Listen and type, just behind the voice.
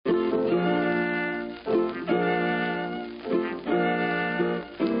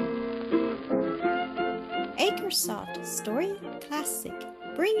AcreSoft Story Classic,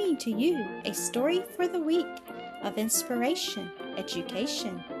 bringing to you a story for the week of inspiration,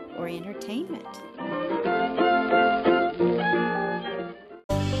 education, or entertainment.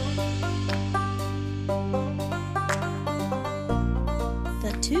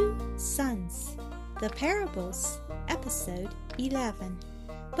 The Two Sons, the Parables, Episode 11.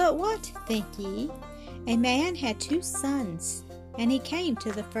 But what think ye? A man had 2 sons, and he came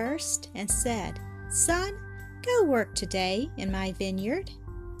to the first and said, Son, go work today in my vineyard.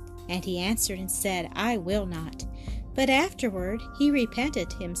 And he answered and said, I will not. But afterward he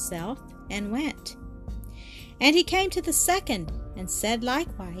repented himself and went. And he came to the second and said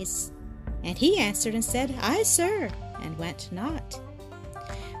likewise. And he answered and said, Aye, sir, and went not.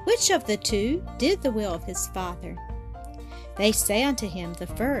 Which of the 2 did the will of his father? They say unto him, the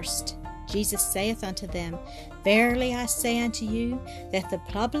first. Jesus saith unto them, Verily I say unto you, that the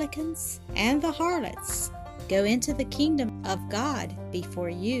publicans and the harlots go into the kingdom of God before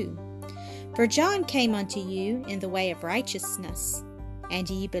you. For John came unto you in the way of righteousness, and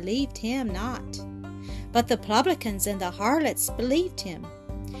ye believed him not. But the publicans and the harlots believed him.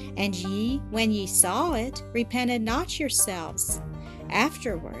 And ye, when ye saw it, repented not yourselves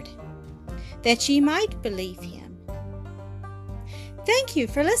afterward, that ye might believe him. Thank you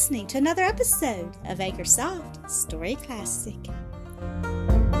for listening to another episode of AcreSoft Story Classic.